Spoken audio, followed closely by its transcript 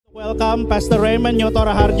Welcome Pastor Raymond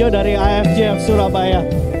Nyotora Harjo dari AFJF Surabaya.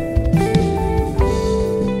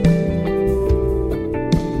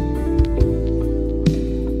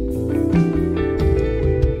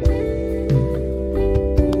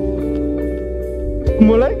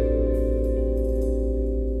 Mulai.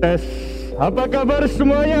 Tes. Apa kabar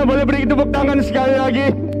semuanya? Boleh beri tepuk tangan sekali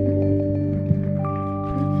lagi.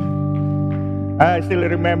 I still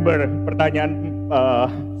remember pertanyaan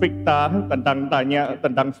Victa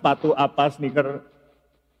tentang sepatu apa, sneaker.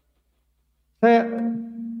 Saya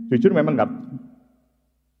jujur memang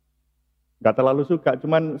nggak terlalu suka,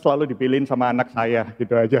 cuman selalu dipilihin sama anak saya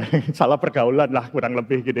gitu aja. Salah pergaulan lah kurang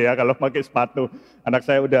lebih gitu ya kalau pakai sepatu. Anak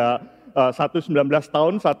saya udah satu 19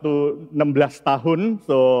 tahun, satu 16 tahun,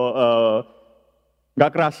 so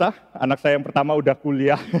nggak kerasa anak saya yang pertama udah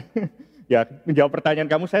kuliah. Ya, menjawab pertanyaan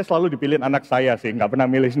kamu, saya selalu dipilih anak saya sih, nggak pernah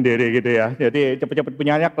milih sendiri gitu ya. Jadi cepet-cepet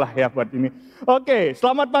punya anak lah ya buat ini. Oke,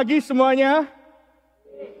 selamat pagi semuanya.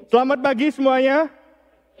 Selamat pagi semuanya.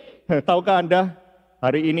 Tahukah Anda,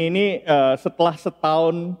 hari ini setelah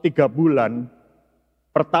setahun 3 bulan,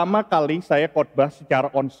 pertama kali saya khotbah secara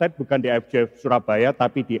onsite bukan di AFJF Surabaya,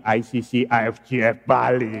 tapi di ICC AFJF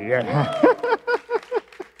Bali.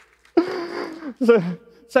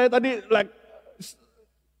 Saya tadi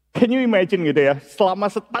can you imagine gitu ya,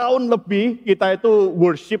 selama setahun lebih kita itu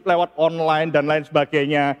worship lewat online dan lain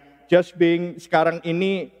sebagainya. Just being sekarang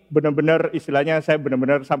ini benar-benar istilahnya saya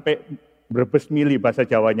benar-benar sampai berbes mili bahasa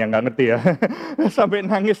Jawanya, nggak ngerti ya. Sampai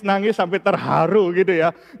nangis-nangis, sampai terharu gitu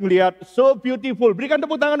ya. Melihat so beautiful. Berikan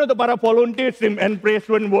tepuk tangan untuk para volunteer team and praise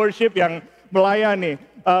and worship yang melayani.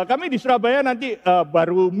 Kami di Surabaya nanti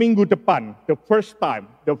baru minggu depan, the first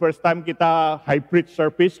time kita hybrid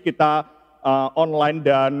service, kita online,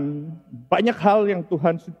 dan banyak hal yang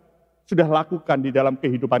Tuhan sudah lakukan di dalam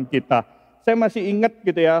kehidupan kita. Saya masih ingat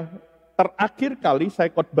gitu ya, terakhir kali saya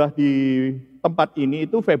khotbah di tempat ini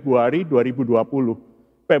itu Februari 2020.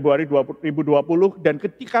 Februari 2020, dan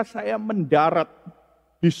ketika saya mendarat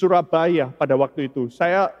di Surabaya pada waktu itu,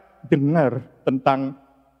 saya dengar tentang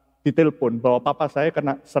di telepon bahwa papa saya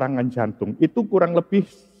kena serangan jantung. Itu kurang lebih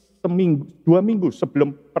 2 minggu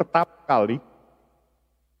sebelum pertama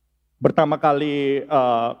kali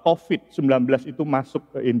COVID-19 itu masuk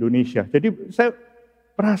ke Indonesia. Jadi saya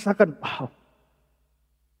merasakan, wow,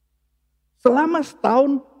 selama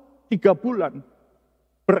setahun 3 bulan,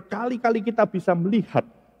 berkali-kali kita bisa melihat.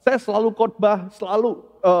 Saya selalu khotbah,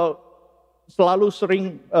 selalu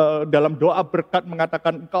sering dalam doa berkat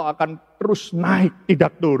mengatakan engkau akan terus naik,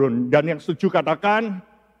 tidak turun. Dan yang setuju katakan,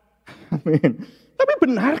 amin. Tapi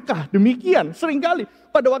benarkah demikian? Seringkali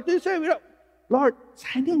pada waktu itu saya bilang, Lord,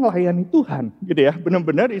 saya ini melayani Tuhan, gitu ya,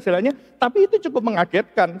 benar-benar istilahnya. Tapi itu cukup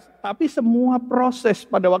mengagetkan. Tapi semua proses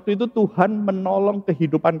pada waktu itu Tuhan menolong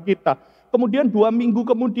kehidupan kita. Kemudian 2 minggu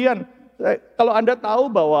kemudian, kalau Anda tahu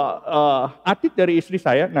bahwa adik dari istri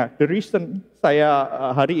saya, nah the reason saya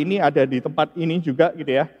hari ini ada di tempat ini juga,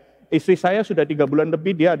 gitu ya. Istri saya sudah 3 bulan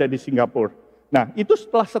lebih dia ada di Singapura. Nah itu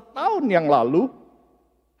setelah setahun yang lalu,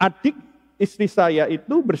 adik istri saya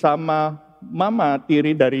itu bersama mama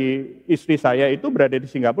tiri dari istri saya itu berada di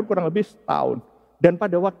Singapura kurang lebih setahun. Dan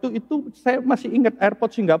pada waktu itu saya masih ingat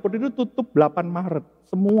airport Singapura itu tutup 8 Maret.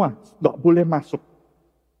 Semua nggak boleh masuk.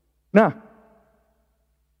 Nah,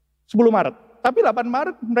 10 Maret. Tapi 8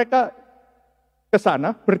 Maret mereka ke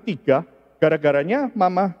sana bertiga. Gara-garanya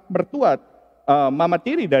mama mertua, mama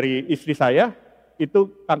tiri dari istri saya itu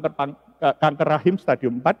kanker rahim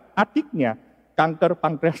stadium 4. Adiknya kanker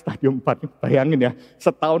pankreas stadium 4, bayangin ya,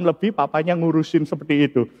 setahun lebih papanya ngurusin seperti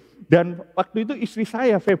itu. Dan waktu itu istri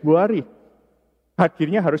saya Februari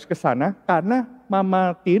akhirnya harus ke sana karena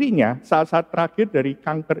mama tirinya saat-saat terakhir dari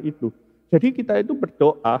kanker itu. Jadi kita itu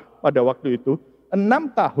berdoa pada waktu itu 6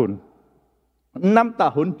 tahun. 6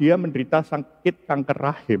 tahun dia menderita sakit kanker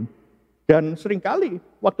rahim. Dan seringkali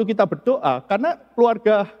waktu kita berdoa, karena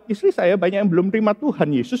keluarga istri saya banyak yang belum terima Tuhan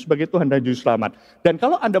Yesus sebagai Tuhan dan Juru Selamat. Dan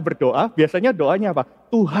kalau Anda berdoa, biasanya doanya apa?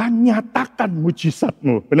 Tuhan nyatakan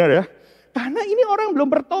mujizat-Mu, benar ya? Karena ini orang belum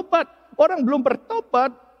bertobat. Orang belum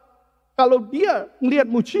bertobat, kalau dia melihat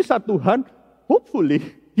mujizat Tuhan, hopefully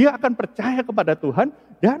dia akan percaya kepada Tuhan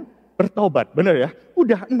dan bertobat, benar ya?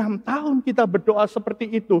 Udah 6 tahun kita berdoa seperti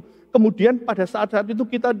itu. Kemudian pada saat-saat itu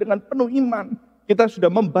kita dengan penuh iman, kita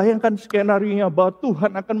sudah membayangkan skenario-nya bahwa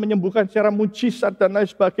Tuhan akan menyembuhkan secara mujizat dan lain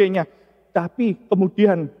sebagainya. Tapi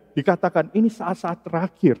kemudian dikatakan ini saat-saat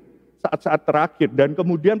terakhir. Saat-saat terakhir. Dan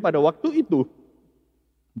kemudian pada waktu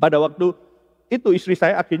itu istri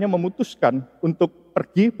saya akhirnya memutuskan untuk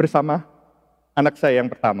pergi bersama anak saya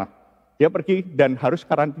yang pertama. Dia pergi dan harus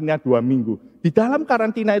karantina 2 minggu. Di dalam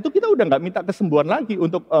karantina itu kita udah gak minta kesembuhan lagi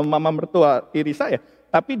untuk mama mertua tiri saya.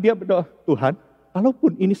 Tapi dia berdoa, Tuhan,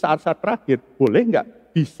 kalaupun ini saat-saat terakhir, boleh nggak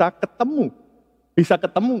bisa ketemu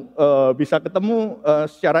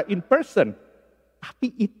secara in person.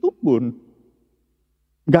 Tapi itu pun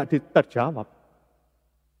nggak terjawab.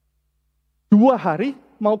 2 hari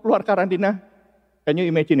mau keluar karantina. Can you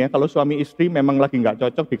imagine ya, kalau suami istri memang lagi nggak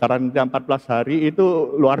cocok di karantina 14 hari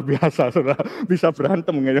itu luar biasa, saudara. Bisa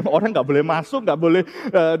berantem. Orang nggak boleh masuk, nggak boleh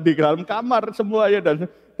di dalam kamar semua ya.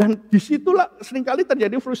 Dan disitulah seringkali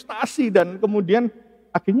terjadi frustasi dan kemudian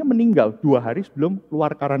akhirnya meninggal 2 hari sebelum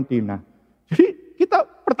keluar karantina. Jadi kita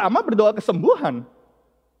pertama berdoa kesembuhan.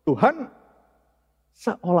 Tuhan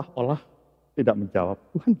seolah-olah tidak menjawab.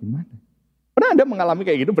 Tuhan gimana? Pernah Anda mengalami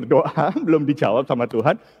kayak gitu, berdoa belum dijawab sama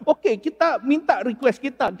Tuhan? Oke, kita minta request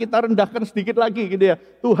kita rendahkan sedikit lagi gitu ya.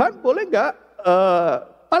 Tuhan boleh nggak,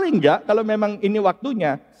 paling nggak kalau memang ini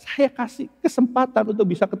waktunya, saya kasih kesempatan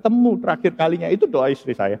untuk bisa ketemu terakhir kalinya. Itu doa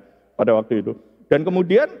istri saya pada waktu itu. Dan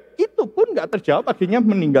kemudian itu pun nggak terjawab, akhirnya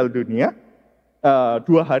meninggal dunia 2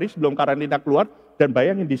 hari sebelum karantina keluar. Dan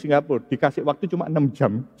bayangin di Singapura, dikasih waktu cuma 6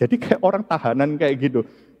 jam. Jadi kayak orang tahanan kayak gitu.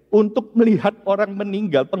 Untuk melihat orang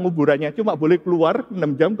meninggal, penguburannya cuma boleh keluar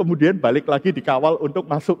 6 jam, kemudian balik lagi dikawal untuk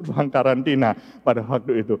masuk ruang karantina pada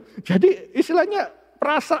waktu itu. Jadi istilahnya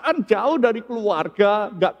perasaan jauh dari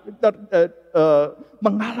keluarga,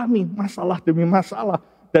 mengalami masalah demi masalah.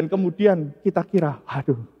 Dan kemudian kita kira,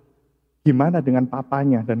 aduh gimana dengan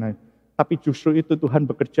papanya dan lain. Tapi justru itu Tuhan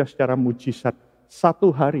bekerja secara mujizat. 1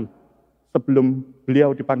 hari sebelum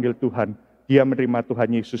beliau dipanggil Tuhan, dia menerima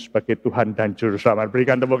Tuhan Yesus sebagai Tuhan dan Juru Selamat.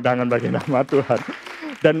 Berikan tepuk tangan bagi nama Tuhan.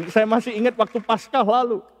 Dan saya masih ingat waktu Paskah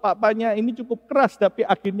lalu, papanya ini cukup keras, tapi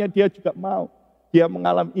akhirnya dia juga mau. Dia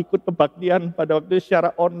mengalami ikut kebaktian pada waktu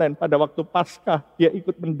secara online, pada waktu Paskah, dia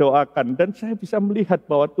ikut mendoakan. Dan saya bisa melihat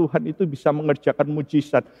bahwa Tuhan itu bisa mengerjakan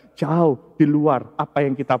mujizat jauh di luar apa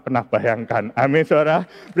yang kita pernah bayangkan. Amin, saudara.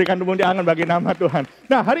 Berikan tepuk tangan bagi nama Tuhan.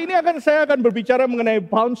 Nah, hari ini saya akan berbicara mengenai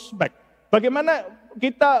bounce back. Bagaimana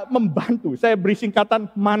kita membantu, saya beri singkatan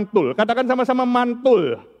mantul. Katakan sama-sama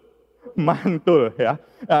mantul. Mantul ya.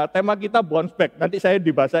 Tema kita bounce back. Nanti saya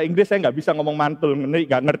di bahasa Inggris saya nggak bisa ngomong mantul,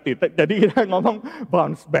 nggak ngerti. Jadi kita ngomong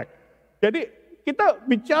bounce back. Jadi kita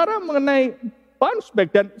bicara mengenai bounce back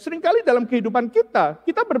dan seringkali dalam kehidupan kita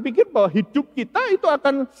berpikir bahwa hidup kita itu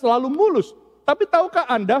akan selalu mulus. Tapi tahukah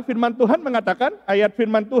Anda firman Tuhan mengatakan, ayat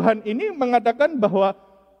firman Tuhan ini mengatakan bahwa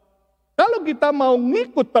kalau kita mau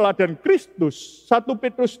ngikut teladan Kristus, 1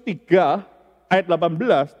 Petrus 3 ayat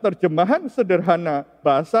 18, terjemahan sederhana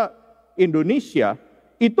bahasa Indonesia,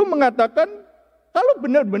 itu mengatakan kalau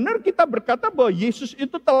benar-benar kita berkata bahwa Yesus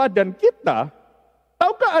itu teladan kita,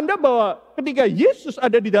 tahukah Anda bahwa ketika Yesus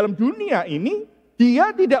ada di dalam dunia ini,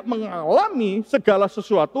 dia tidak mengalami segala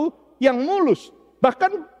sesuatu yang mulus.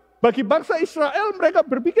 Bahkan bagi bangsa Israel mereka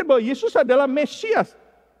berpikir bahwa Yesus adalah Mesias.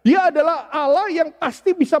 Dia adalah Allah yang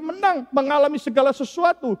pasti bisa menang, mengalami segala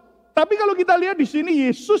sesuatu. Tapi kalau kita lihat di sini,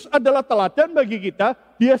 Yesus adalah teladan bagi kita.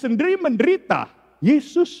 Dia sendiri menderita.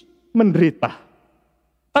 Yesus menderita.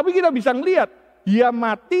 Tapi kita bisa melihat, dia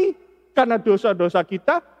mati karena dosa-dosa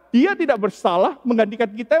kita. Dia tidak bersalah, menggantikan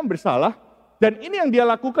kita yang bersalah. Dan ini yang dia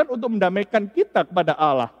lakukan untuk mendamaikan kita kepada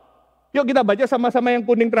Allah. Yuk kita baca sama-sama yang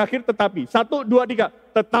kuning terakhir, tetapi. 1, 2,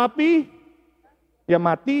 3. Tetapi dia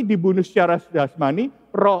mati, dibunuh secara jasmani,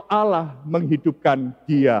 Roh Allah menghidupkan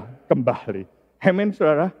dia kembali. Amin,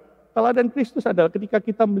 saudara. Teladan Kristus adalah ketika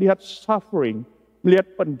kita melihat suffering,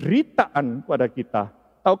 melihat penderitaan pada kita.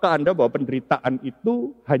 Tahukah Anda bahwa penderitaan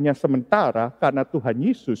itu hanya sementara karena Tuhan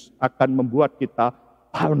Yesus akan membuat kita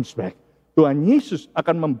bounce back. Tuhan Yesus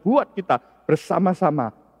akan membuat kita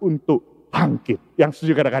bersama-sama untuk bangkit. Yang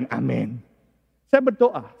setuju katakan amin. Saya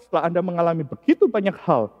berdoa setelah Anda mengalami begitu banyak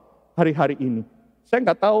hal hari-hari ini. Saya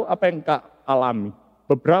nggak tahu apa yang Kak alami.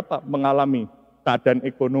 Beberapa mengalami keadaan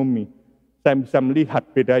ekonomi. Saya bisa melihat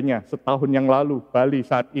bedanya setahun yang lalu, Bali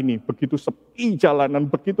saat ini begitu sepi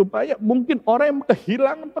jalanan, begitu banyak. Mungkin orang yang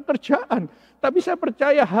kehilangan pekerjaan. Tapi saya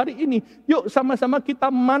percaya hari ini, yuk sama-sama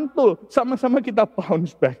kita mantul, sama-sama kita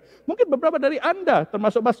bounce back. Mungkin beberapa dari Anda,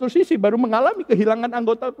 termasuk Pastor Sisi, baru mengalami kehilangan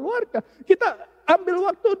anggota keluarga. Kita ambil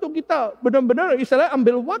waktu untuk kita benar-benar istilahnya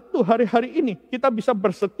ambil waktu hari-hari ini. Kita bisa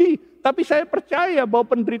bersedih, tapi saya percaya bahwa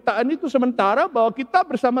penderitaan itu sementara, bahwa kita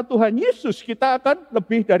bersama Tuhan Yesus, kita akan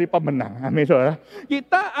lebih dari pemenang. Amin, saudara.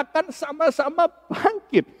 Kita akan sama-sama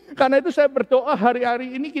bangkit. Karena itu saya berdoa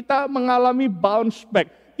hari-hari ini kita mengalami bounce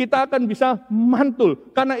back. Kita akan bisa mantul.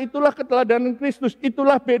 Karena itulah keteladanan Kristus.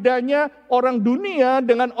 Itulah bedanya orang dunia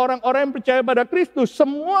dengan orang-orang yang percaya pada Kristus.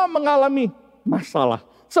 Semua mengalami masalah.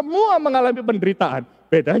 Semua mengalami penderitaan.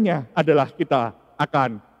 Bedanya adalah kita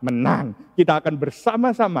akan menang. Kita akan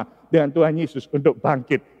bersama-sama dengan Tuhan Yesus untuk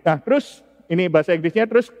bangkit. Nah, terus Ini bahasa Inggrisnya,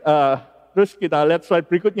 terus kita lihat slide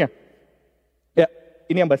berikutnya. Ya,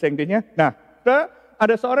 ini yang bahasa Inggrisnya. Nah,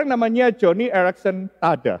 ada seorang namanya Joni Eareckson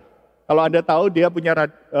Tada. Kalau Anda tahu, dia punya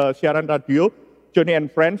siaran radio, Joni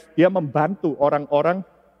and Friends. Dia membantu orang-orang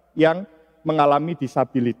yang mengalami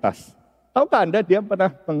disabilitas. Tahukah Anda dia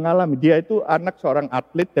pernah mengalami, dia itu anak seorang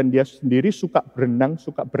atlet dan dia sendiri suka berenang,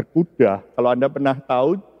 suka berkuda. Kalau Anda pernah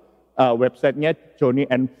tahu websitenya Joni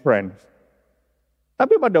and Friends.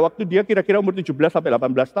 Tapi pada waktu dia kira-kira umur 17 sampai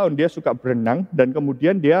 18 tahun, dia suka berenang dan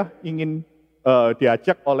kemudian dia ingin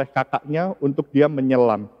diajak oleh kakaknya untuk dia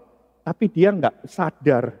menyelam. Tapi dia nggak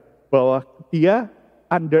sadar bahwa dia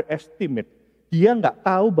underestimate. Dia nggak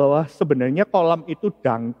tahu bahwa sebenarnya kolam itu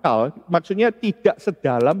dangkal, maksudnya tidak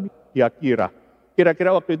sedalam dia kira.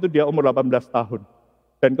 Kira-kira waktu itu dia umur 18 tahun.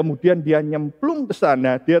 Dan kemudian dia nyemplung ke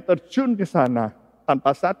sana, dia terjun ke sana.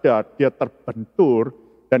 Tanpa sadar dia terbentur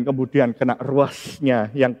dan kemudian kena ruasnya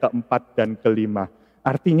yang keempat dan kelima.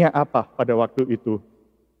 Artinya apa pada waktu itu?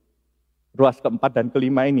 Ruas keempat dan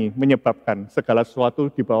kelima ini menyebabkan segala sesuatu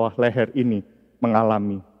di bawah leher ini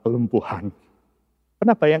mengalami kelumpuhan.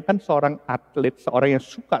 Pernah bayangkan seorang atlet, seorang yang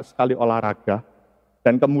suka sekali olahraga,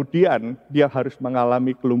 dan kemudian dia harus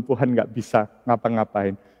mengalami kelumpuhan, gak bisa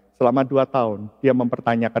ngapa-ngapain. Selama 2 tahun, dia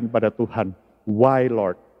mempertanyakan kepada Tuhan, why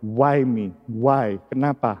Lord, why me, why,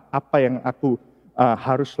 kenapa, apa yang aku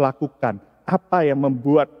harus lakukan, apa yang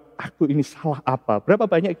membuat aku ini salah apa. Berapa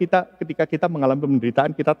banyak kita ketika kita mengalami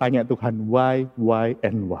penderitaan, kita tanya Tuhan, why,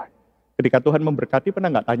 and why. Ketika Tuhan memberkati,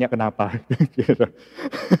 pernah nggak tanya kenapa?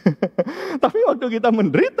 Tapi waktu kita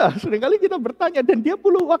menderita, seringkali kita bertanya, dan dia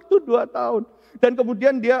perlu waktu 2 tahun. Dan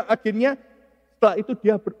kemudian dia akhirnya, setelah itu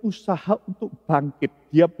dia berusaha untuk bangkit.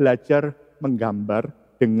 Dia belajar menggambar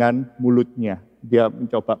dengan mulutnya. Dia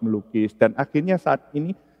mencoba melukis, dan akhirnya saat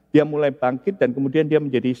ini dia mulai bangkit, dan kemudian dia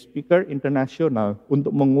menjadi speaker internasional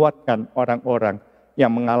untuk menguatkan orang-orang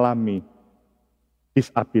yang mengalami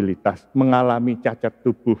disabilitas, mengalami cacat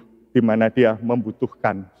tubuh, di mana dia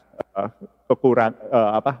membutuhkan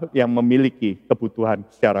yang memiliki kebutuhan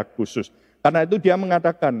secara khusus. Karena itu dia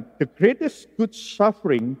mengatakan, the greatest good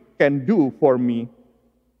suffering can do for me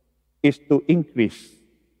is to increase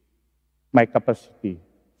my capacity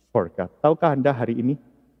for God. Tahukah Anda hari ini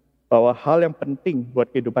bahwa hal yang penting buat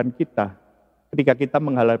kehidupan kita ketika kita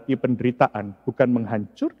menghadapi penderitaan bukan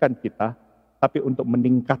menghancurkan kita, tapi untuk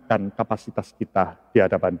meningkatkan kapasitas kita di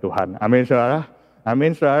hadapan Tuhan. Amin, saudara.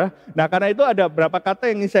 Amin, saudara. Nah, karena itu ada beberapa kata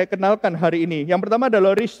yang ingin saya kenalkan hari ini. Yang pertama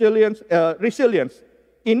adalah resilience. Resilience.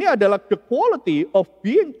 Ini adalah the quality of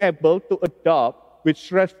being able to adapt with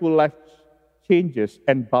stressful life changes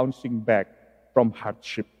and bouncing back from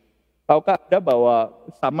hardship. Tahukah Anda bahwa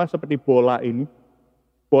sama seperti bola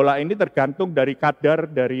ini tergantung dari kadar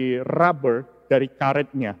dari rubber, dari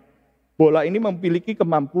karetnya. Bola ini memiliki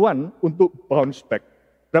kemampuan untuk bounce back.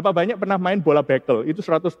 Berapa banyak pernah main bola bekel? Itu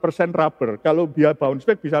 100% rubber. Kalau dia bounce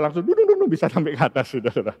back bisa langsung bisa sampai ke atas.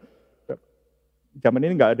 Saudara. Zaman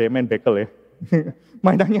ini nggak ada yang main bekel ya.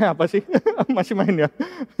 Mainannya apa sih? Masih main ya.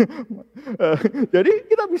 Jadi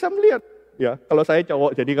kita bisa melihat. Ya, kalau saya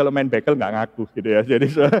cowok, jadi kalau main bekel nggak ngaku gitu ya. Jadi,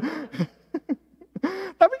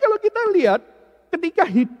 tapi kalau kita lihat, ketika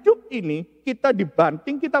hidup ini kita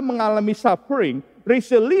dibanting, kita mengalami suffering,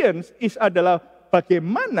 resilience adalah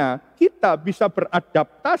bagaimana kita bisa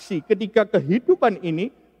beradaptasi ketika kehidupan ini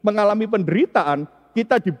mengalami penderitaan,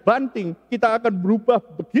 kita dibanting, kita akan berubah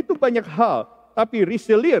begitu banyak hal. Tapi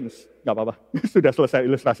resilience, nggak apa-apa, sudah selesai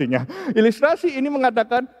ilustrasinya. Ilustrasi ini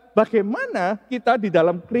mengatakan bagaimana kita di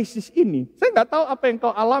dalam krisis ini. Saya nggak tahu apa yang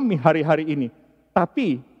kau alami hari-hari ini.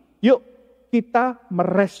 Tapi yuk kita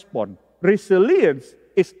merespon. Resilience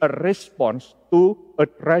is a response to a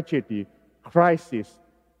tragedy, crisis,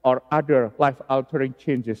 or other life-altering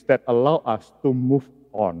changes that allow us to move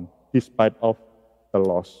on despite of the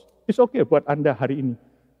loss. It's okay buat Anda hari ini.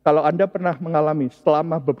 Kalau Anda pernah mengalami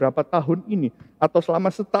selama beberapa tahun ini, atau selama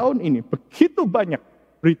setahun ini, begitu banyak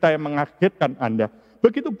berita yang mengagetkan Anda,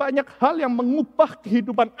 begitu banyak hal yang mengubah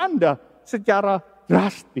kehidupan Anda secara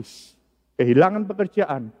drastis. Kehilangan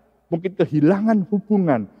pekerjaan, mungkin kehilangan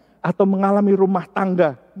hubungan, atau mengalami rumah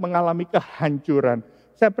tangga, mengalami kehancuran.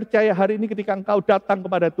 Saya percaya hari ini ketika engkau datang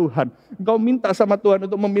kepada Tuhan, engkau minta sama Tuhan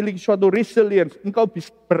untuk memiliki suatu resilience, engkau bisa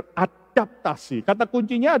beradaptasi. Kata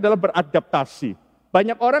kuncinya adalah beradaptasi.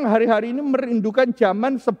 Banyak orang hari-hari ini merindukan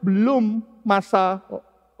zaman sebelum masa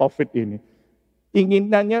COVID ini.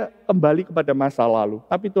 Inginannya kembali kepada masa lalu.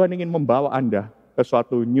 Tapi Tuhan ingin membawa Anda ke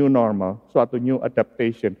suatu new normal, suatu new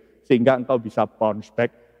adaptation. Sehingga engkau bisa bounce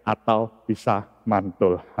back atau bisa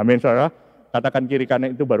mantul. Amin, saudara. Katakan kiri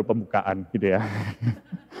kanan itu baru pembukaan gitu ya.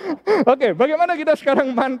 Oke, bagaimana kita sekarang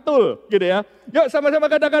mantul gitu ya? Yuk sama-sama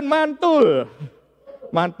katakan mantul.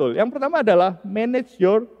 Mantul. Yang pertama adalah manage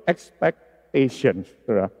your expectations.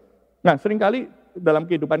 Nah, seringkali dalam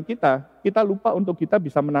kehidupan kita lupa untuk kita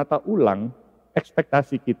bisa menata ulang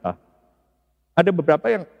ekspektasi kita. Ada beberapa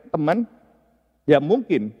yang teman yang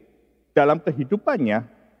mungkin dalam kehidupannya,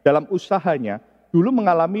 dalam usahanya, dulu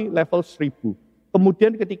mengalami level 1000.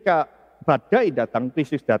 Kemudian ketika badai datang,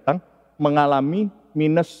 krisis datang, mengalami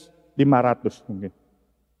minus 500 mungkin.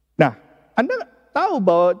 Nah, Anda tahu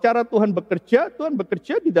bahwa cara Tuhan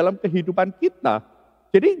bekerja di dalam kehidupan kita.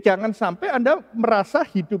 Jadi jangan sampai Anda merasa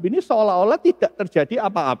hidup ini seolah-olah tidak terjadi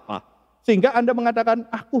apa-apa. Sehingga Anda mengatakan,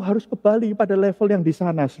 aku harus kembali pada level yang di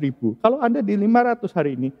sana 1000. Kalau Anda di 500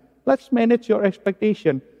 hari ini, let's manage your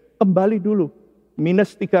expectation. Kembali dulu,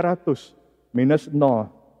 minus 300, minus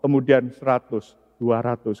 0, kemudian 100,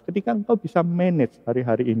 200. Ketika engkau bisa manage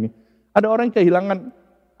hari-hari ini. Ada orang yang kehilangan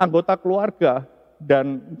anggota keluarga,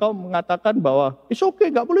 dan engkau mengatakan bahwa it's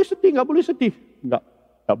okay, gak boleh sedih.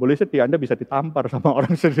 Gak boleh sedih, Anda bisa ditampar sama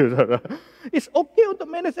orang sedih. It's okay untuk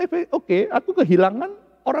manage, okay, aku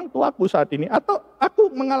kehilangan orang tuaku saat ini, atau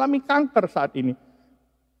aku mengalami kanker saat ini.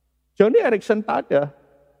 Johnny Erickson tada,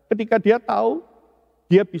 ketika dia tahu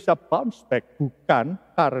dia bisa bounce back, bukan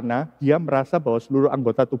karena dia merasa bahwa seluruh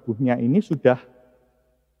anggota tubuhnya ini sudah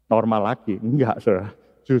normal lagi. Enggak, saudara.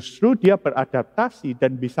 Justru dia beradaptasi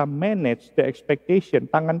dan bisa manage the expectation.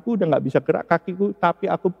 Tanganku udah gak bisa gerak, kakiku, tapi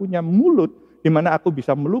aku punya mulut di mana aku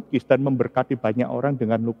bisa melukis dan memberkati banyak orang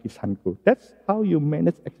dengan lukisanku. That's how you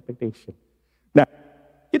manage expectation. Nah,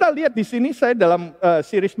 kita lihat di sini, saya dalam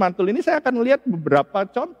series mantul ini saya akan lihat beberapa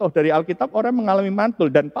contoh dari Alkitab orang mengalami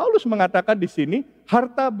mantul, dan Paulus mengatakan di sini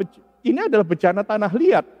ini adalah bejana tanah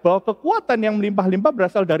liat, bahwa kekuatan yang melimpah-limpah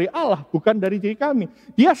berasal dari Allah, bukan dari diri kami.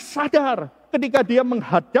 Dia sadar ketika dia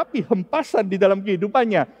menghadapi hempasan di dalam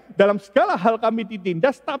kehidupannya, dalam segala hal kami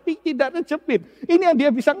ditindas tapi tidak terjepit. Ini yang dia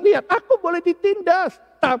bisa lihat, aku boleh ditindas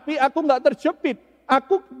tapi aku nggak terjepit.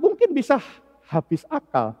 Aku mungkin bisa habis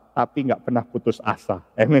akal tapi nggak pernah putus asa.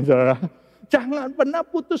 Amin, saudara. Jangan pernah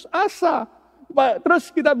putus asa.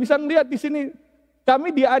 Terus kita bisa lihat di sini,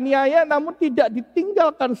 kami dianiaya namun tidak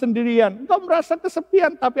ditinggalkan sendirian. Engkau merasa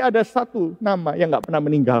kesepian, tapi ada satu nama yang gak pernah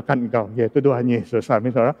meninggalkan engkau, yaitu Tuhan Yesus.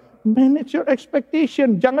 Amin, saudara. Manage your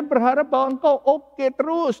expectation. Jangan berharap bahwa engkau oke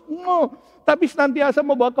terus. No. Tapi senantiasa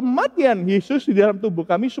membawa kematian Yesus di dalam tubuh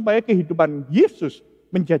kami, supaya kehidupan Yesus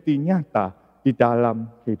menjadi nyata di dalam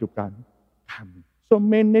kehidupan kami. So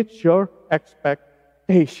manage your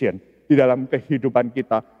expectation di dalam kehidupan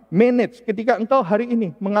kita. Manage ketika engkau hari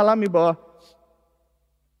ini mengalami bahwa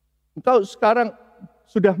engkau sekarang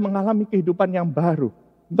sudah mengalami kehidupan yang baru.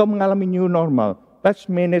 Engkau mengalami new normal. Let's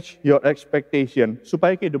manage your expectation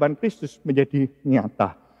supaya kehidupan Kristus menjadi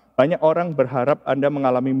nyata. Banyak orang berharap Anda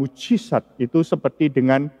mengalami mujizat itu seperti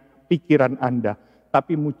dengan pikiran Anda.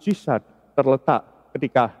 Tapi mujizat terletak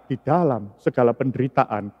ketika di dalam segala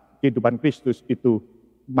penderitaan, kehidupan Kristus itu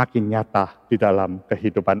makin nyata di dalam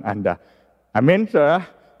kehidupan Anda. Amin, saudara.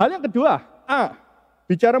 Hal yang kedua,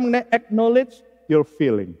 bicara mengenai acknowledge your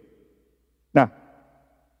feeling. Nah,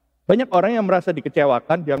 banyak orang yang merasa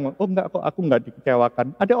dikecewakan, dia ngomong, oh enggak kok, aku enggak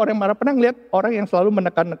dikecewakan. Ada orang yang marah, pernah lihat orang yang selalu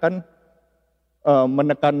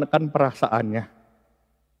menekan-nekan perasaannya.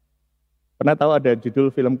 Pernah tahu ada judul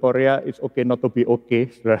film Korea, It's Okay Not to Be Okay?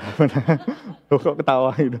 Kok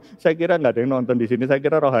ketawa gitu. Saya kira enggak ada yang nonton di sini, saya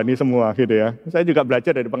kira rohani semua gitu ya. Saya juga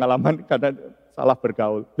belajar dari pengalaman karena salah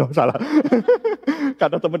bergaul. Salah.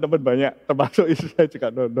 Karena teman-teman banyak, termasuk istri saya juga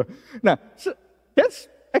nonton. Nah, that's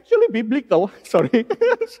actually biblical, sorry.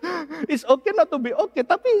 It's okay not to be okay.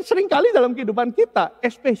 Tapi seringkali dalam kehidupan kita,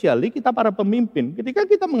 especially kita para pemimpin, ketika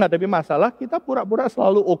kita menghadapi masalah, kita pura-pura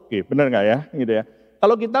selalu oke. Benar nggak ya? Gitu ya.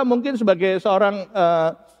 Kalau kita mungkin sebagai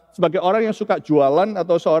orang yang suka jualan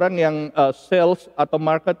atau seorang yang sales atau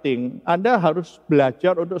marketing, Anda harus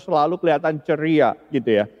belajar untuk selalu kelihatan ceria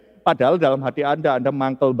gitu ya. Padahal dalam hati Anda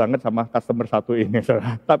mangkel banget sama customer satu ini.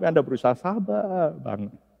 Tapi Anda berusaha sabar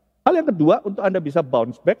banget. Hal yang kedua untuk Anda bisa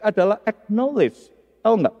bounce back adalah acknowledge.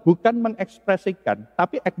 Tahu nggak? Bukan mengekspresikan,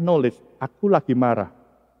 tapi acknowledge. Aku lagi marah.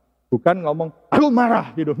 Bukan ngomong, aku marah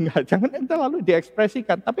gitu. Enggak, jangan terlalu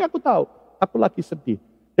diekspresikan. Tapi aku tahu, aku lagi sedih.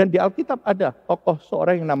 Dan di Alkitab ada tokoh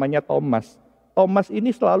seorang yang namanya Thomas. Thomas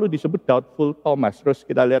ini selalu disebut doubtful Thomas. Terus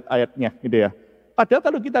kita lihat ayatnya gitu ya. Padahal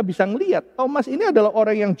kalau kita bisa ngelihat, Thomas ini adalah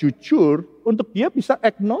orang yang jujur untuk dia bisa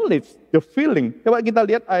acknowledge the feeling. Coba kita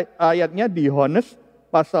lihat ayatnya di Yohanes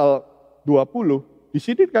pasal 20, di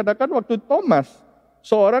sini dikatakan waktu Thomas,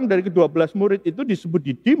 seorang dari ke-12 murid itu disebut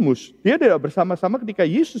Didimus, dia tidak bersama-sama ketika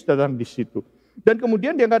Yesus datang di situ. Dan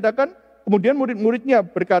kemudian dia katakan, kemudian murid-muridnya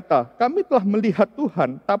berkata, kami telah melihat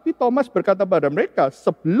Tuhan. Tapi Thomas berkata pada mereka,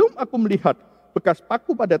 sebelum aku melihat bekas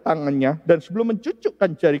paku pada tangannya, dan sebelum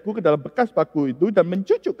mencucukkan jariku ke dalam bekas paku itu, dan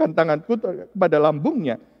mencucukkan tanganku kepada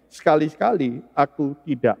lambungnya, sekali-sekali aku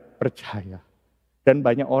tidak percaya. Dan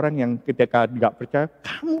banyak orang yang ketika nggak percaya,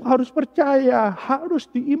 kamu harus percaya, harus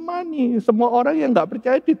diimani. Semua orang yang nggak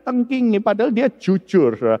percaya ditengkingi, padahal dia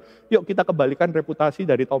jujur. Yuk kita kembalikan reputasi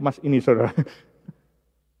dari Thomas ini, saudara.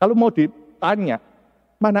 Kalau mau ditanya,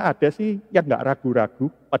 mana ada sih yang nggak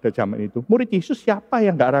ragu-ragu pada zaman itu? Murid Yesus siapa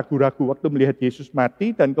yang nggak ragu-ragu waktu melihat Yesus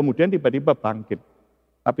mati dan kemudian tiba-tiba bangkit?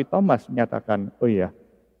 Tapi Thomas menyatakan, oh iya,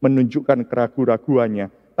 menunjukkan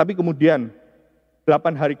keraguan-raguannya. Tapi kemudian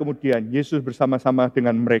 8 hari kemudian Yesus bersama-sama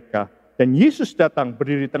dengan mereka. Dan Yesus datang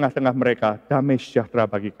berdiri di tengah-tengah mereka. Damai sejahtera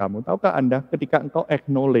bagi kamu. Tahukah Anda ketika engkau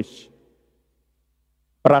acknowledge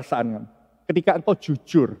perasaan kamu. Ketika engkau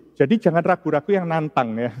jujur. Jadi jangan ragu-ragu yang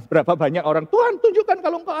nantang ya. Berapa banyak orang, Tuhan tunjukkan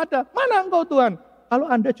kalau engkau ada. Mana engkau Tuhan? Kalau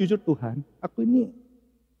Anda jujur Tuhan, aku ini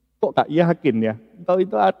kok gak yakin ya. Engkau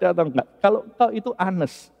itu ada atau enggak. Kalau engkau itu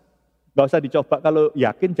honest. Gak usah dicoba, kalau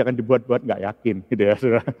yakin jangan dibuat-buat gak yakin gitu ya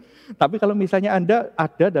saudara. Tapi kalau misalnya Anda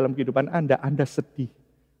ada dalam kehidupan Anda sedih,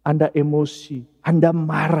 Anda emosi, Anda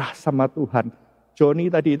marah sama Tuhan.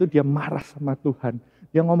 Joni tadi itu dia marah sama Tuhan.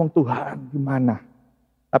 Dia ngomong Tuhan gimana?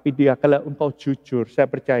 Tapi dia kalau engkau jujur, saya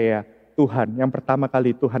percaya Tuhan yang pertama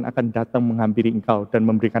kali Tuhan akan datang menghampiri engkau dan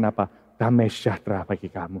memberikan apa? Damai sejahtera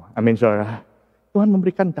bagi kamu. Amin saudara. Tuhan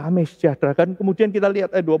memberikan damai sejahtera. Kan kemudian kita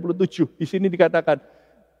lihat ayat 27, di sini dikatakan,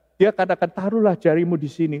 dia katakan, taruhlah jarimu di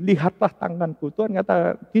sini, lihatlah tanganku. Tuhan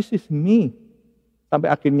kata, this is me.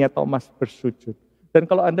 Sampai akhirnya Thomas bersujud. Dan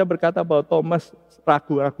kalau Anda berkata bahwa Thomas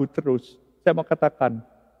ragu-ragu terus, saya mau katakan,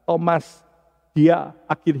 Thomas, dia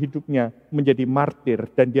akhir hidupnya menjadi martir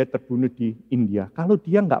dan dia terbunuh di India. Kalau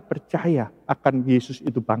dia nggak percaya akan Yesus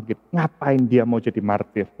itu bangkit, ngapain dia mau jadi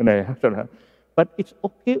martir? Benar ya, saudara? But it's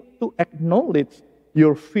okay to acknowledge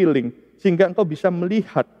your feeling, sehingga engkau bisa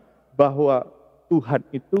melihat bahwa Tuhan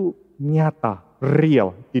itu nyata,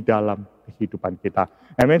 real di dalam kehidupan kita.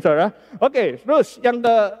 Amin, saudara. Oke, terus yang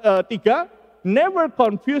ketiga, never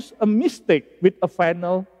confuse a mistake with a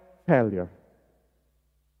final failure.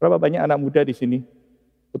 Berapa banyak anak muda di sini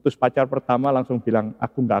putus pacar pertama langsung bilang,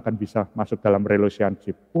 aku nggak akan bisa masuk dalam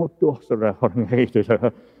relationship. Bodoh, saudara, orang kayak gitu.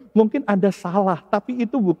 Saudara. Mungkin Anda salah, tapi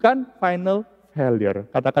itu bukan final failure.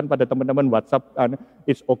 Katakan pada teman-teman WhatsApp,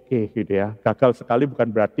 it's okay gitu ya. Gagal sekali bukan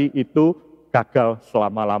berarti itu gagal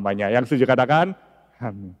selama-lamanya. Yang setuju katakan,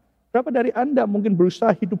 amin. Berapa dari Anda mungkin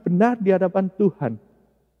berusaha hidup benar di hadapan Tuhan?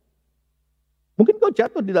 Mungkin kau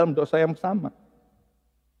jatuh di dalam dosa yang sama.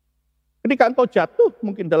 Ketika engkau jatuh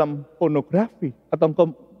mungkin dalam pornografi, atau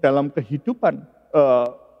engkau dalam kehidupan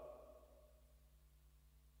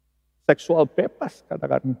seksual bebas,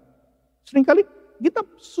 katakan. Seringkali kita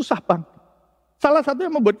susah bangkit. Salah satu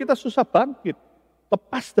yang membuat kita susah bangkit,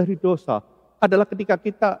 lepas dari dosa, adalah ketika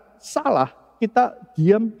kita salah, kita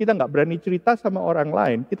diam, kita nggak berani cerita sama orang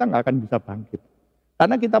lain, kita nggak akan bisa bangkit.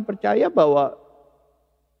 Karena kita percaya bahwa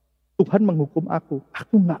Tuhan menghukum aku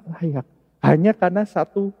nggak layak. Hanya karena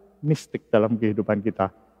satu mistik dalam kehidupan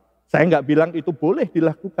kita. Saya nggak bilang itu boleh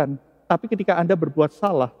dilakukan, tapi ketika Anda berbuat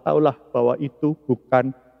salah, tahulah bahwa itu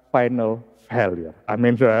bukan final failure.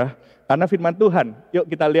 Amin, saudara. Karena firman Tuhan, yuk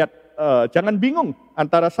kita lihat, jangan bingung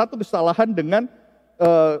antara satu kesalahan dengan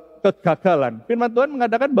kegagalan. Firman Tuhan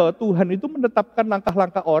mengatakan bahwa Tuhan itu menetapkan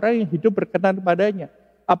langkah-langkah orang yang hidup berkenan padanya.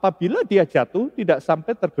 Apabila dia jatuh, tidak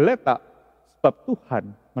sampai tergeletak, sebab Tuhan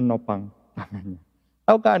menopang tangannya.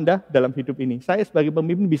 Tahukah Anda dalam hidup ini, saya sebagai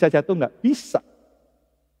pemimpin bisa jatuh enggak? Bisa.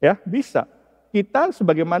 Ya, bisa. Kita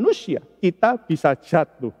sebagai manusia, kita bisa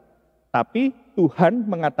jatuh. Tapi Tuhan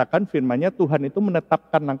mengatakan firman-Nya, Tuhan itu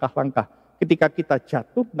menetapkan langkah-langkah. Ketika kita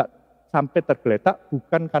jatuh, enggak sampai tergeletak,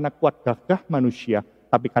 bukan karena kuat gagah manusia,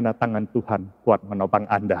 tapi karena tangan Tuhan kuat menopang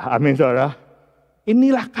Anda. Amin, saudara.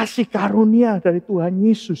 Inilah kasih karunia dari Tuhan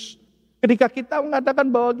Yesus. Ketika kita mengatakan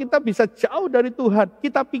bahwa kita bisa jauh dari Tuhan,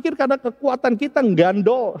 kita pikir karena kekuatan kita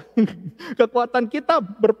gandol. Kekuatan kita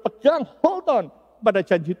berpegang, hold on, pada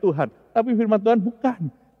janji Tuhan. Tapi firman Tuhan bukan.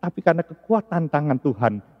 Tapi karena kekuatan tangan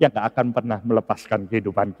Tuhan yang gak akan pernah melepaskan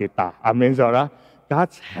kehidupan kita. Amin, saudara.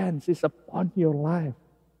 God's hands is upon your life.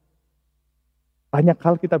 Banyak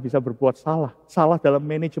hal kita bisa berbuat salah. Salah dalam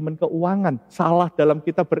manajemen keuangan. Salah dalam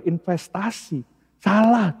kita berinvestasi.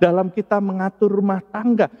 Salah dalam kita mengatur rumah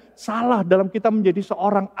tangga. Salah dalam kita menjadi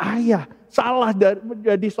seorang ayah. Salah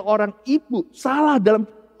menjadi seorang ibu. Salah dalam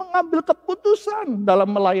mengambil keputusan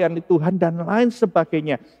dalam melayani Tuhan dan lain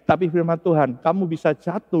sebagainya. Tapi firman Tuhan, kamu bisa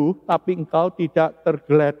jatuh tapi engkau tidak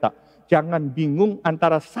tergeletak. Jangan bingung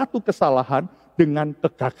antara satu kesalahan dengan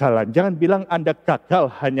kegagalan. Jangan bilang Anda gagal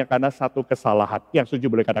hanya karena satu kesalahan. Yang setuju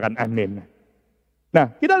boleh katakan amin. Nah,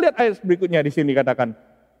 kita lihat ayat berikutnya di sini katakan,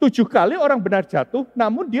 7 kali orang benar jatuh,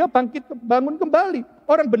 namun dia bangun kembali.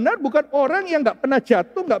 Orang benar bukan orang yang nggak pernah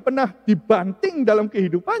jatuh, nggak pernah dibanting dalam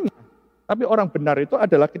kehidupannya. Tapi orang benar itu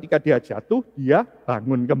adalah ketika dia jatuh, dia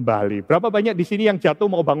bangun kembali. Berapa banyak di sini yang jatuh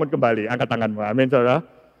mau bangun kembali? Angkat tanganmu, amin saudara.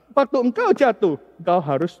 Waktu engkau jatuh, engkau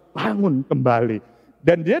harus bangun kembali.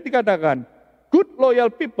 Dan dia dikatakan, good loyal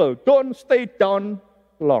people don't stay down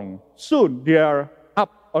long. Soon they are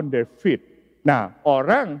up on their feet. Nah,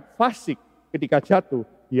 orang fasik ketika jatuh,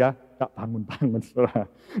 dia tak bangun-bangun, saudara.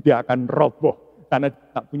 Dia akan roboh karena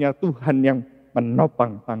tak punya Tuhan yang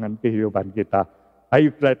menopang tangan kehidupan kita. Are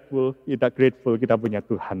you grateful? Kita grateful kita punya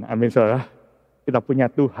Tuhan. Amin, saudara. Kita punya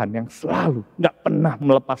Tuhan yang selalu nggak pernah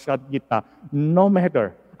melepaskan kita. No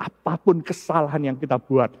matter apapun kesalahan yang kita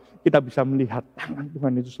buat, kita bisa melihat tangan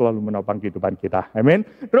Tuhan itu selalu menopang kehidupan kita. Amin.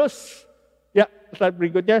 Terus, ya slide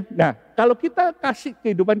berikutnya. Nah, kalau kita kasih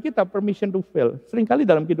kehidupan kita permission to fail, seringkali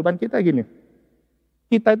dalam kehidupan kita gini,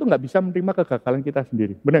 kita itu nggak bisa menerima kegagalan kita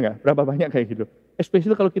sendiri. Benar nggak? Berapa banyak kayak gitu?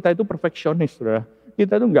 Especially kalau kita itu perfeksionis, saudara.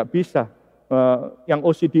 Kita itu nggak bisa. Yang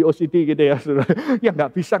OCD gitu ya, saudara. Yang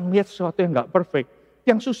nggak bisa melihat sesuatu yang nggak perfect.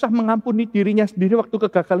 Yang susah mengampuni dirinya sendiri waktu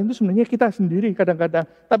kegagalan itu sebenarnya kita sendiri kadang-kadang.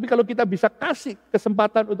 Tapi kalau kita bisa kasih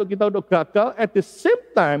kesempatan untuk kita untuk gagal, at the same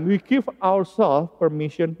time we give ourselves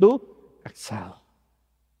permission to excel.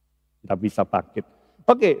 Kita bisa bangkit.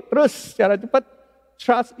 Oke, terus secara cepat,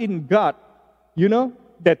 trust in God. You know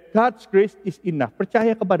that God's grace is enough.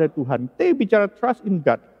 Percaya kepada Tuhan. Kita bicara trust in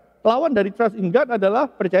God. Lawan dari trust in God adalah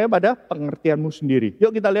percaya pada pengertianmu sendiri.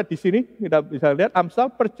 Yuk kita lihat di sini, kita bisa lihat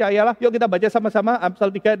Amsal, percayalah. Yuk kita baca sama-sama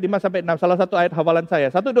Amsal 3, 5-6, salah satu ayat hafalan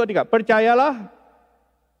saya. 1, 2, 3. Percayalah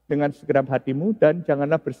dengan segenap hatimu dan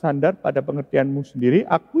janganlah bersandar pada pengertianmu sendiri.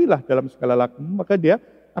 Akuilah dalam segala lakumu, maka dia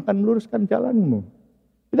akan meluruskan jalanmu.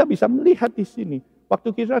 Kita bisa melihat di sini,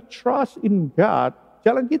 waktu kita trust in God,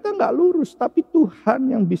 jalan kita nggak lurus, tapi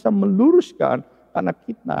Tuhan yang bisa meluruskan karena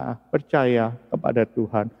kita percaya kepada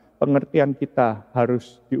Tuhan. Pengertian kita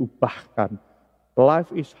harus diubahkan.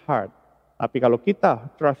 Life is hard, tapi kalau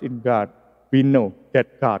kita trust in God, we know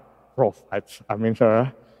that God provides. Amin,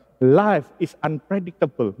 saudara. Life is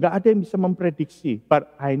unpredictable. Gak ada yang bisa memprediksi.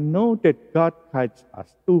 But I know that God guides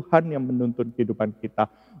us. Tuhan yang menuntun kehidupan kita.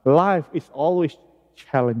 Life is always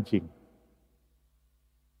challenging.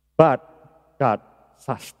 But God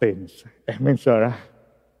sustains. Amin, saudara.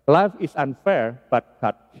 Life is unfair, but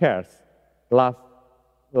God cares.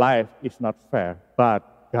 Life is not fair, but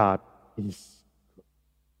God is good.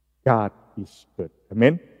 God is good.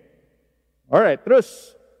 Amin. Alright,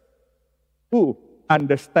 terus. Who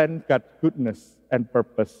understand God's goodness and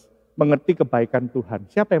purpose. Mengerti kebaikan Tuhan.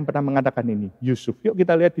 Siapa yang pernah mengatakan ini? Yusuf. Yuk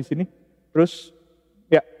kita lihat di sini. Terus,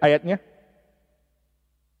 ya ayatnya.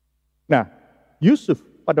 Nah, Yusuf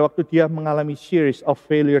pada waktu dia mengalami series of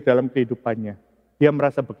failure dalam kehidupannya. Dia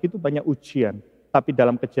merasa begitu banyak ujian. Tapi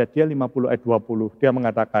dalam Kejadian 50 ayat 20, dia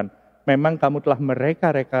mengatakan, memang kamu telah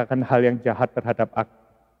mereka-rekakan hal yang jahat terhadap aku.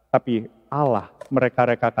 Tapi Allah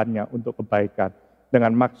mereka-rekakannya untuk kebaikan.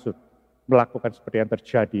 Dengan maksud melakukan seperti yang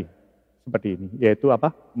terjadi. Seperti ini, yaitu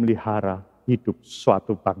apa? Melihara hidup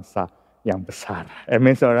suatu bangsa yang besar.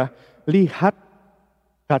 Amin, saudara. Lihat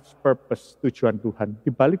God's purpose, tujuan Tuhan.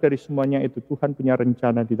 Di balik dari semuanya itu, Tuhan punya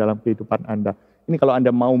rencana di dalam kehidupan Anda. Ini kalau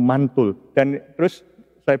Anda mau mantul. Dan terus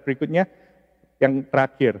slide berikutnya, yang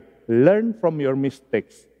terakhir, learn from your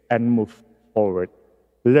mistakes and move forward.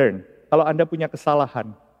 Learn. Kalau Anda punya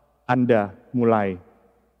kesalahan, Anda mulai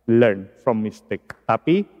learn from mistake.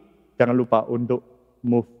 Tapi jangan lupa untuk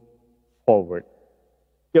move forward.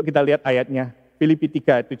 Yuk kita lihat ayatnya, Filipi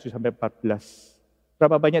 3 ayat 7-14.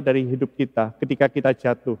 Berapa banyak dari hidup kita ketika kita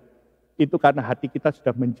jatuh, itu karena hati kita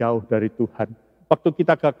sudah menjauh dari Tuhan. Waktu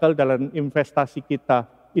kita gagal dalam investasi kita,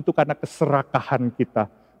 itu karena keserakahan kita.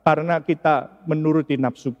 Karena kita menuruti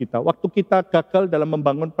nafsu kita. Waktu kita gagal dalam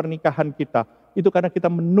membangun pernikahan kita, itu karena kita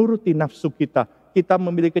menuruti nafsu kita. Kita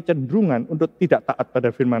memiliki kecenderungan untuk tidak taat pada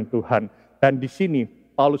firman Tuhan. Dan di sini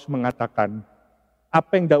Paulus mengatakan,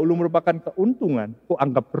 apa yang dahulu merupakan keuntungan, ku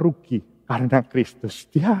anggap rugi karena Kristus.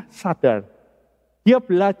 Dia sadar, dia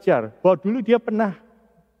belajar bahwa dulu dia pernah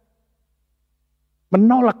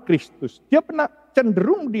menolak Kristus. Dia pernah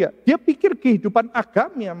cenderung dia pikir kehidupan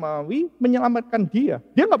agamawi menyelamatkan dia.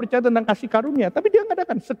 Dia nggak percaya tentang kasih karunia, tapi dia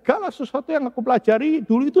mengatakan segala sesuatu yang aku pelajari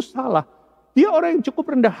dulu itu salah. Dia orang yang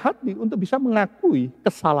cukup rendah hati untuk bisa mengakui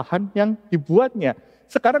kesalahan yang dibuatnya.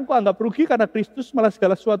 Sekarang ku anggap rugi karena Kristus, malah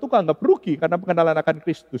segala sesuatu ku anggap rugi karena pengenalan akan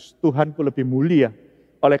Kristus. Tuhanku lebih mulia.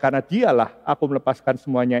 Oleh karena dialah aku melepaskan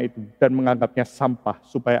semuanya itu dan menganggapnya sampah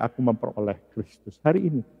supaya aku memperoleh Kristus. Hari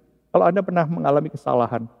ini, kalau Anda pernah mengalami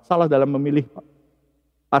kesalahan, salah dalam memilih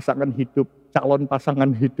pasangan hidup, calon pasangan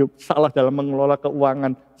hidup, salah dalam mengelola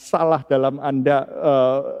keuangan, salah dalam Anda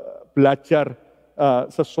belajar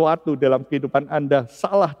sesuatu dalam kehidupan Anda,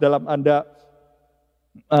 salah dalam Anda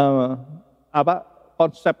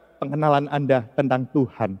konsep pengenalan Anda tentang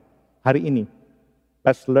Tuhan. Hari ini,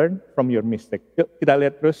 let's learn from your mistake. Yuk kita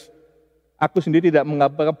lihat terus. Aku sendiri tidak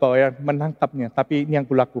mengapa bahwa yang menangkapnya, tapi ini yang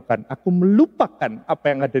kulakukan. Aku melupakan apa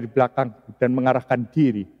yang ada di belakangku dan mengarahkan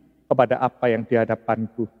diri kepada apa yang di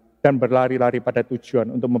hadapanku. Dan berlari-lari pada tujuan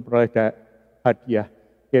untuk memperoleh hadiah,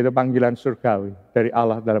 yaitu panggilan surgawi dari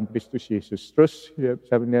Allah dalam Kristus Yesus. Terus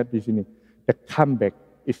saya melihat di sini, the comeback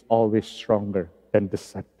is always stronger than the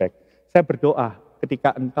setback. Saya berdoa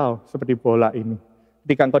ketika engkau seperti bola ini,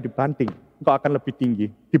 ketika engkau dibanting, engkau akan lebih tinggi.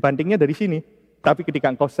 Dibantingnya dari sini, tapi ketika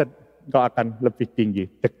engkau engkau akan lebih tinggi.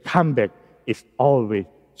 The comeback is always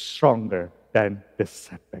stronger than the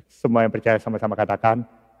setback. Semua yang percaya sama-sama katakan,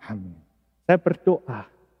 amin. Saya berdoa,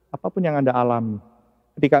 apapun yang Anda alami,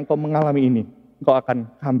 ketika engkau mengalami ini, engkau akan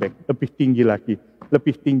comeback lebih tinggi lagi,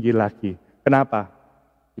 lebih tinggi lagi. Kenapa?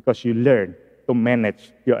 Because you learn to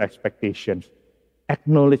manage your expectations.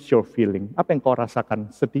 Acknowledge your feeling. Apa yang kau rasakan?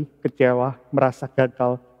 Sedih, kecewa, merasa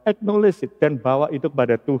gagal. Acknowledge it dan bawa itu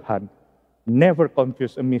kepada Tuhan. Never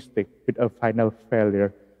confuse a mistake with a final failure.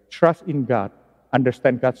 Trust in God.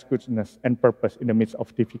 Understand God's goodness and purpose in the midst of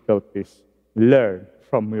difficulties. Learn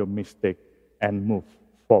from your mistake and move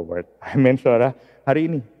forward. Amin, saudara. Hari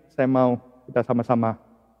ini saya mau kita sama-sama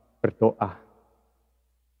berdoa.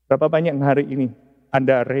 Berapa banyak hari ini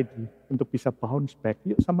Anda ready untuk bisa bounce back?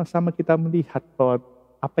 Yuk sama-sama kita melihat bahwa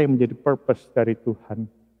apa yang menjadi purpose dari Tuhan.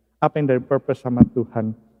 Apa yang dari purpose sama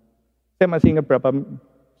Tuhan. Saya masih ingat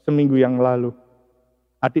seminggu yang lalu,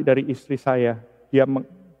 adik dari istri saya,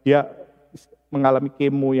 dia mengalami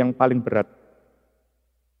kemo yang paling berat.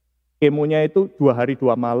 Kemonya itu 2 hari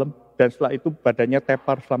 2 malam, dan setelah itu badannya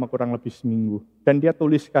tepar selama kurang lebih seminggu. Dan dia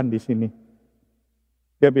tuliskan di sini,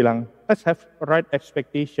 dia bilang, let's have right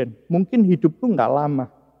expectation. Mungkin hidupku nggak lama.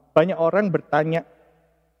 Banyak orang bertanya,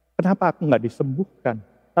 kenapa aku nggak disembuhkan?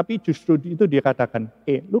 Tapi justru itu dia katakan,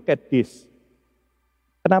 look at this.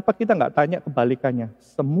 Kenapa kita nggak tanya kebalikannya?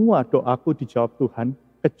 Semua doaku dijawab Tuhan,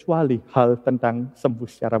 kecuali hal tentang sembuh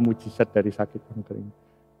secara mujizat dari sakit yang kering.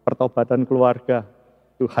 Pertobatan keluarga,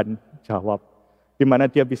 Tuhan jawab. Di mana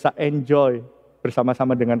dia bisa enjoy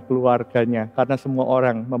bersama-sama dengan keluarganya. Karena semua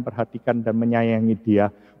orang memperhatikan dan menyayangi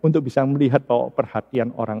dia. Untuk bisa melihat bahwa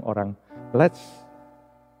perhatian orang-orang. Let's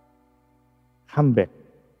come back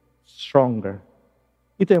stronger.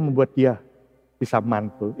 Itu yang membuat dia bisa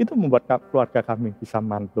mantul. Itu membuat keluarga kami bisa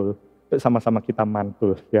mantul. Sama-sama kita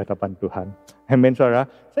mantul di hadapan Tuhan. Amin, saudara.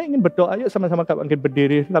 Saya ingin berdoa, yuk sama-sama bangkit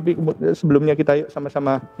berdiri. Tapi sebelumnya kita yuk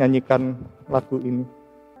sama-sama nyanyikan lagu ini.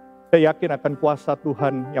 Saya yakin akan kuasa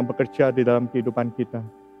Tuhan yang bekerja di dalam kehidupan kita.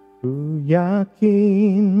 Ku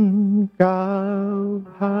yakin Kau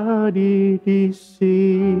hadir di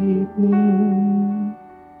sini.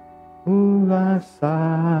 Ku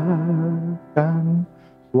rasakan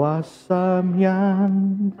kuasa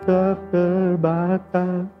yang tak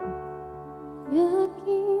terbatas.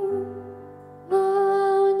 Yakin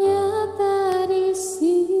Kau nyata di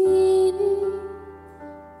sini.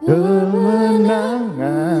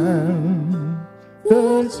 Kemenangan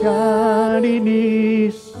terjadi di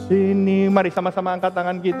sini. Mari sama-sama angkat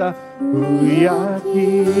tangan kita. Ku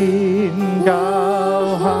yakin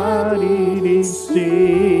Kau hadir di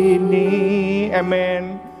sini.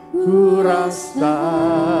 Amin. Ku rasakan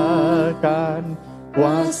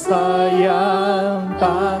kuasa yang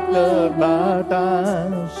tak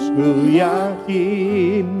terbatas. Ku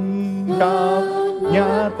yakin Kau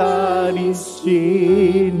nyata di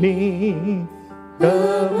sini.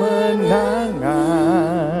 Kemenangan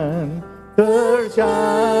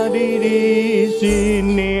terjadi di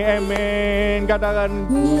sini. Amin. Katakan,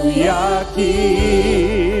 ku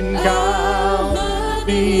yakin Kau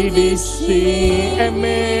di sini.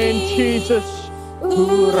 Amin, Jesus.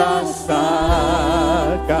 Ku rasakan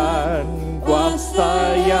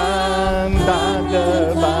kuasa yang tak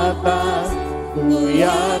terbatas. Ku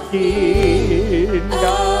yakin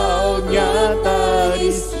Kau nyata di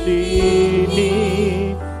sini.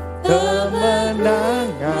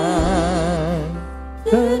 Kemenangan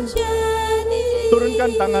terjadi.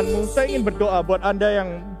 Turunkan tanganmu. Saya ingin berdoa buat Anda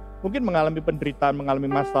yang mungkin mengalami penderitaan, mengalami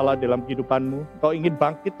masalah dalam kehidupanmu. Kau ingin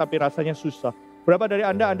bangkit tapi rasanya susah. Berapa dari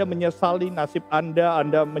Anda menyesali nasib Anda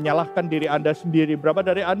menyalahkan diri Anda sendiri. Berapa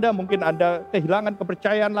dari Anda mungkin Anda kehilangan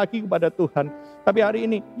kepercayaan lagi kepada Tuhan. Tapi hari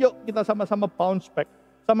ini, yuk kita sama-sama bounce back.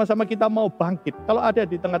 Sama-sama kita mau bangkit. Kalau ada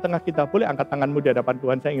di tengah-tengah kita, boleh angkat tanganmu di hadapan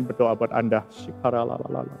Tuhan. Saya ingin berdoa buat Anda.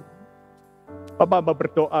 Bapak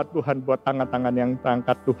berdoa Tuhan buat tangan-tangan yang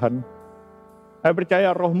terangkat Tuhan. Saya percaya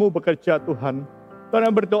roh-Mu bekerja Tuhan. Tuhan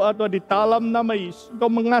yang berdoa Tuhan di dalam nama Yesus. Engkau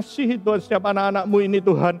mengasihi Tuhan setiap anak-anak-Mu ini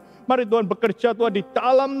Tuhan. Mari Tuhan bekerja Tuhan di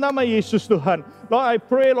dalam nama Yesus Tuhan. Lord I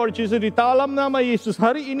pray Lord Jesus di dalam nama Yesus.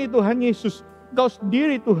 Hari ini Tuhan Yesus. Engkau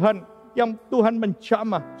sendiri Tuhan yang Tuhan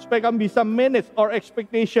menjamah. Supaya kami bisa manage our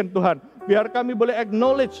expectation Tuhan. Biar kami boleh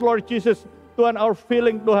acknowledge Lord Jesus. Tuhan our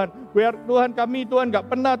feeling Tuhan. Biar Tuhan kami Tuhan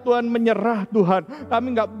gak pernah Tuhan menyerah Tuhan. Kami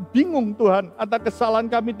gak bingung Tuhan atas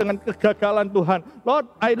kesalahan kami dengan kegagalan Tuhan.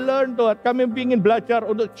 Lord I learn Tuhan. Kami ingin belajar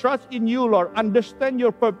untuk trust in you Lord. Understand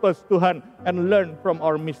your purpose Tuhan. And learn from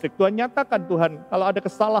our mistake. Tuhan nyatakan Tuhan. Kalau ada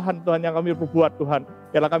kesalahan Tuhan yang kami perbuat Tuhan.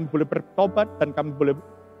 Biarlah kami boleh bertobat dan kami boleh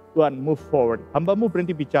Tuhan move forward. Hamba-Mu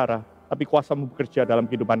berhenti bicara. Tapi kuasa-Mu bekerja dalam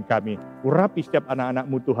kehidupan kami. Urapi setiap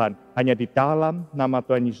anak-anak-Mu Tuhan. Hanya di dalam nama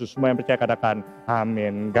Tuhan Yesus. Semua yang percaya katakan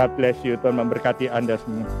amin. God bless you. Tuhan memberkati Anda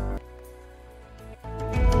semua.